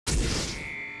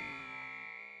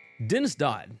Dennis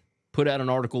Dodd put out an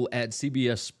article at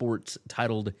CBS Sports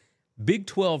titled Big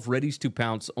 12 Readies to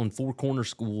Pounce on Four Corner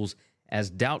Schools as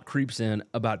Doubt Creeps In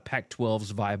About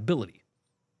Pac-12's Viability.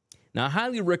 Now, I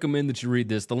highly recommend that you read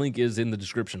this. The link is in the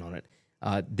description on it.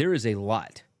 There is a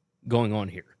lot going on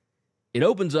here. It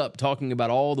opens up talking about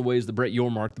all the ways that Brett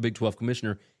Yormark, the Big 12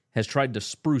 commissioner, has tried to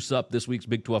spruce up this week's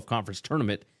Big 12 conference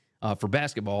tournament for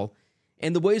basketball,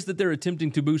 and the ways that they're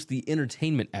attempting to boost the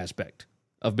entertainment aspect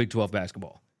of Big 12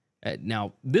 basketball.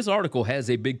 Now, this article has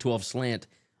a Big 12 slant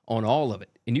on all of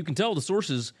it, and you can tell the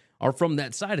sources are from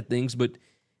that side of things, but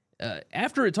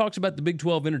after it talks about the Big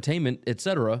 12 entertainment,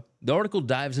 etc., the article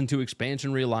dives into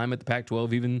expansion, realignment, the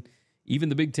Pac-12, even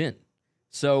the Big 10.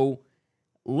 So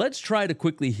let's try to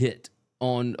quickly hit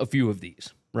on a few of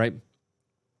these, right?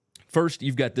 First,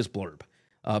 you've got this blurb.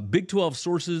 Big 12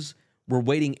 sources were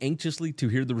waiting anxiously to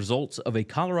hear the results of a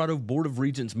Colorado Board of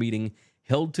Regents meeting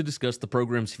held to discuss the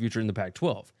program's future in the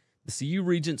Pac-12. The CU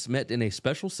Regents met in a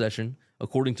special session,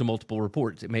 according to multiple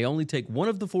reports. It may only take one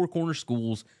of the four corner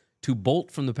schools to bolt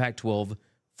from the Pac-12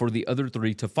 for the other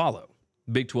three to follow,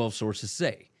 Big 12 sources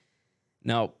say.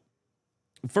 Now,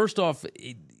 first off,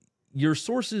 your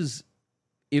sources,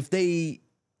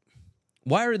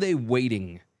 why are they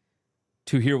waiting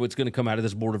to hear what's going to come out of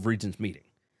this Board of Regents meeting?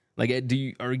 Like,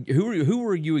 who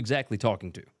are you exactly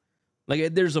talking to?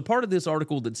 Like, there's a part of this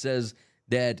article that says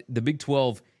that the Big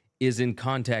 12 is in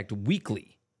contact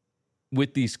weekly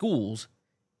with these schools.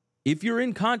 If you're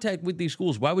in contact with these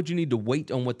schools, why would you need to wait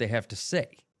on what they have to say?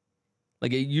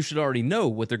 Like, you should already know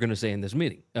what they're going to say in this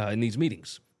meeting, in these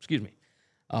meetings. Excuse me.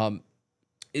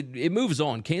 It moves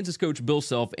on. Kansas coach Bill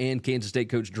Self and Kansas State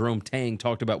coach Jerome Tang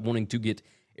talked about wanting to get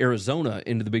Arizona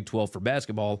into the Big 12 for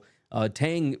basketball.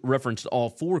 Tang referenced all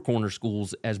four corner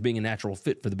schools as being a natural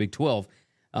fit for the Big 12.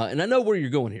 And I know where you're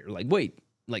going here. Like, wait,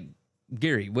 like,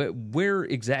 Gary, where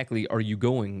exactly are you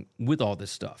going with all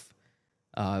this stuff?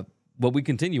 Well, we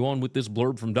continue on with this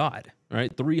blurb from Dodd,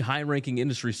 right? 3 high-ranking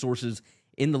industry sources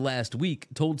in the last week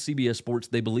told CBS Sports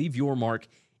they believe Yormark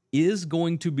is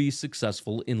going to be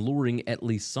successful in luring at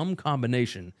least some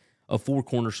combination of four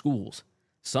corner schools.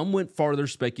 Some went farther,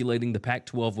 speculating the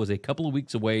Pac-12 was a couple of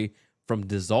weeks away from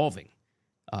dissolving.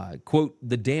 Quote,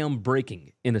 the dam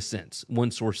breaking, in a sense,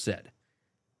 one source said.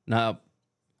 Now,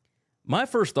 my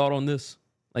first thought on this,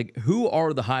 like, who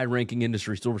are the high-ranking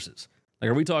industry sources?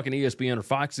 Like, are we talking ESPN or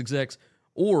Fox execs,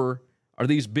 or are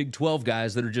these Big 12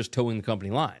 guys that are just towing the company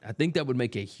line? I think that would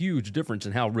make a huge difference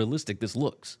in how realistic this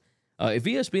looks. If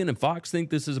ESPN and Fox think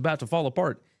this is about to fall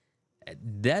apart,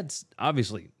 that's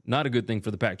obviously not a good thing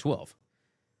for the Pac-12.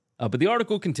 But the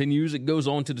article continues. It goes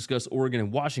on to discuss Oregon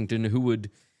and Washington, who would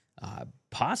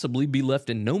possibly be left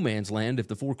in no man's land if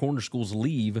the four corner schools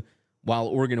leave, while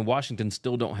Oregon and Washington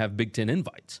still don't have Big 10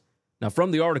 invites. Now, from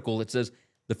the article, it says,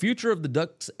 the future of the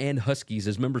Ducks and Huskies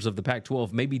as members of the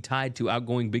Pac-12 may be tied to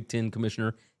outgoing Big 10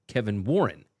 Commissioner Kevin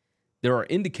Warren. There are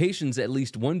indications at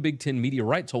least one Big 10 media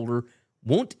rights holder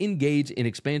won't engage in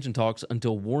expansion talks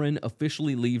until Warren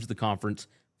officially leaves the conference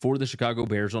for the Chicago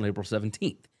Bears on April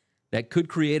 17th. That could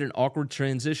create an awkward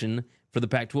transition for the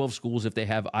Pac-12 schools if they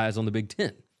have eyes on the Big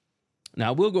 10. Now,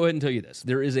 I will go ahead and tell you this.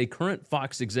 There is a current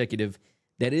Fox executive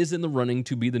that is in the running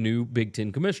to be the new Big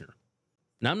 10 commissioner.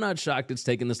 Now, I'm not shocked it's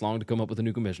taken this long to come up with a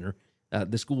new commissioner.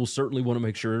 The schools certainly want to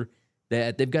make sure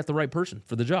that they've got the right person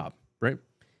for the job, right?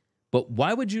 But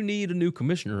why would you need a new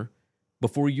commissioner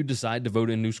before you decide to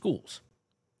vote in new schools?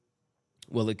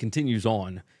 Well, it continues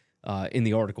on in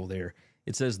the article there.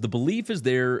 It says, the belief is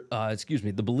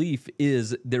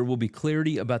there will be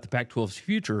clarity about the Pac-12's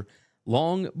future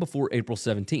long before April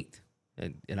 17th.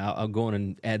 And I'll go on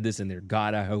and add this in there.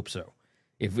 God, I hope so.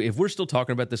 If we're still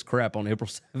talking about this crap on April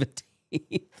 17th,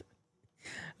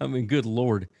 I mean, good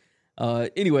Lord.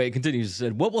 Anyway, it continues. It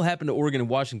said, what will happen to Oregon and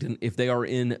Washington if they are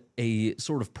in a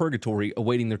sort of purgatory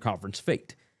awaiting their conference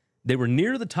fate? They were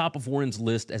near the top of Warren's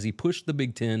list as he pushed the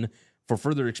Big 10 for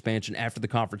further expansion after the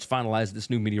conference finalized its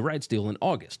new media rights deal in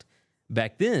August.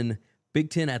 Back then, Big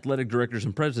 10 athletic directors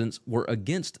and presidents were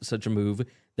against such a move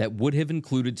that would have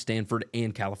included Stanford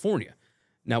and California.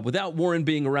 Now, without Warren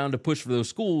being around to push for those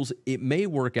schools, it may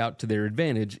work out to their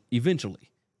advantage eventually.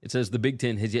 It says the Big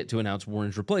 10 has yet to announce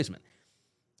Warren's replacement.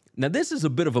 Now, this is a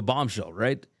bit of a bombshell,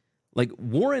 right? Like,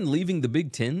 Warren leaving the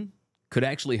Big 10 could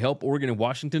actually help Oregon and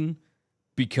Washington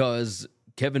because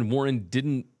Kevin Warren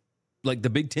the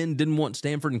Big 10 didn't want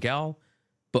Stanford and Cal,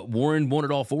 but Warren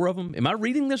wanted all four of them. Am I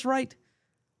reading this right?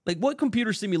 Like, what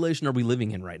computer simulation are we living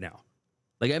in right now?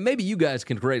 Like, maybe you guys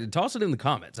can correct it. Toss it in the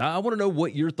comments. I want to know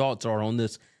what your thoughts are on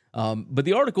this. But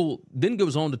the article then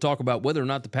goes on to talk about whether or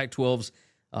not the Pac-12's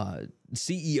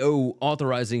CEO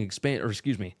authorizing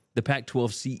the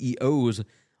Pac-12 CEOs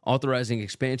authorizing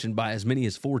expansion by as many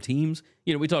as 4 teams.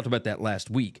 You know, we talked about that last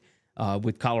week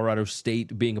with Colorado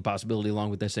State being a possibility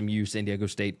along with SMU, San Diego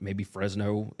State, maybe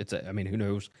Fresno. Who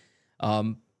knows?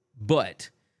 But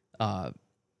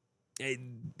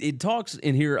it talks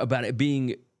in here about it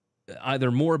being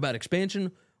either more about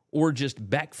expansion or just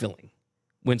backfilling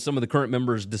when some of the current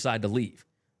members decide to leave.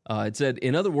 It said,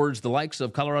 in other words, the likes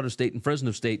of Colorado State and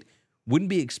Fresno State wouldn't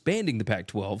be expanding the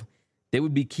Pac-12. They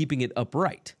would be keeping it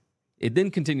upright. It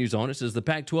then continues on. It says the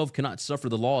Pac-12 cannot suffer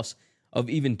the loss of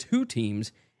even 2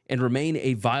 teams and remain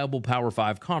a viable Power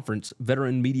 5 conference,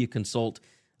 veteran media consult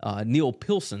Neil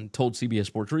Pilson told CBS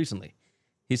Sports recently.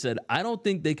 He said, I don't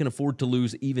think they can afford to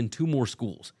lose even 2 more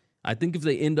schools. I think if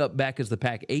they end up back as the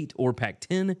Pac-8 or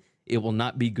Pac-10, it will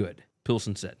not be good,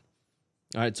 Pilson said.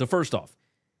 All right, so first off,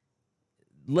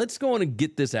 let's go on and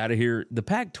get this out of here. The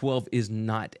Pac-12 is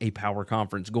not a power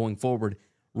conference going forward,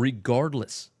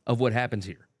 regardless of what happens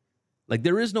here. Like,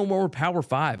 there is no more Power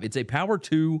 5. It's a Power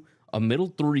 2, a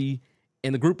Middle 3,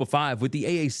 and the Group of 5, with the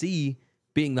AAC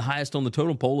being the highest on the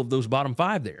totem pole of those bottom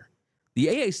 5 there. The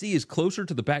AAC is closer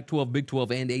to the Pac-12, Big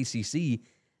 12, and ACC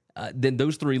than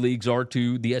those 3 leagues are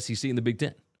to the SEC and the Big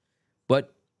 10.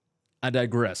 But I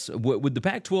digress. Would the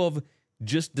Pac-12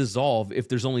 just dissolve if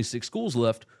there's only 6 schools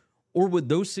left, or would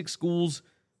those 6 schools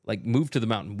like move to the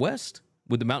Mountain West?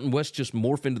 Would the Mountain West just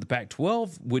morph into the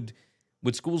Pac-12? Would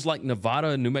schools like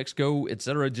Nevada, New Mexico, et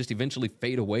cetera, just eventually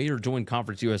fade away or join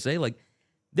Conference USA? Like,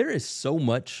 there is so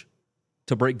much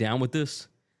to break down with this,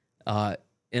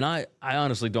 and I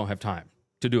honestly don't have time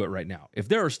to do it right now. If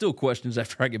there are still questions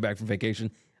after I get back from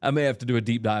vacation, I may have to do a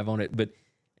deep dive on it, but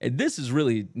this is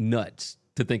really nuts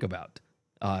to think about.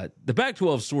 The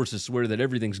Pac-12 sources swear that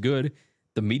everything's good.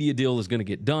 The media deal is going to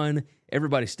get done.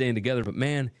 Everybody's staying together. But,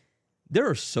 man, there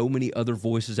are so many other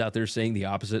voices out there saying the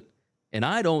opposite, and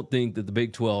I don't think that the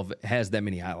Big 12 has that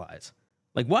many allies.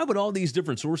 Like, why would all these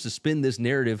different sources spin this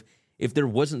narrative if there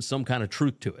wasn't some kind of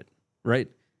truth to it, right?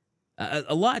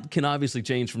 A lot can obviously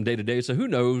change from day to day, so who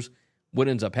knows what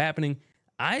ends up happening.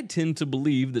 I tend to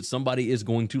believe that somebody is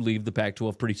going to leave the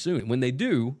Pac-12 pretty soon. When they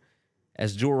do,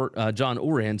 as John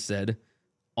Oran said,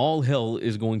 all hell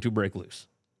is going to break loose.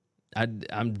 I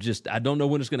don't know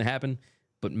when it's going to happen,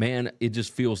 but man, it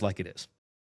just feels like it is.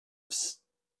 Psst.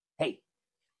 Hey,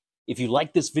 if you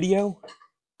like this video,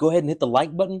 go ahead and hit the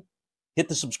like button, hit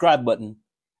the subscribe button,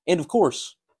 and of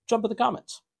course, jump in the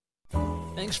comments.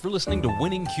 Thanks for listening to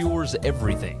Winning Cures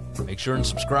Everything. Make sure and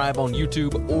subscribe on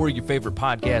YouTube or your favorite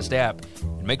podcast app,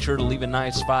 and make sure to leave a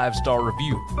nice 5-star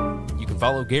review. You can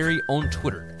follow Gary on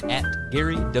Twitter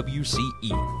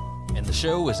 @GaryWCE, and the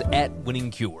show is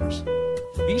 @Winning Cures.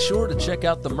 Be sure to check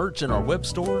out the merch in our web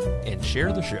store and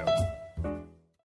share the show.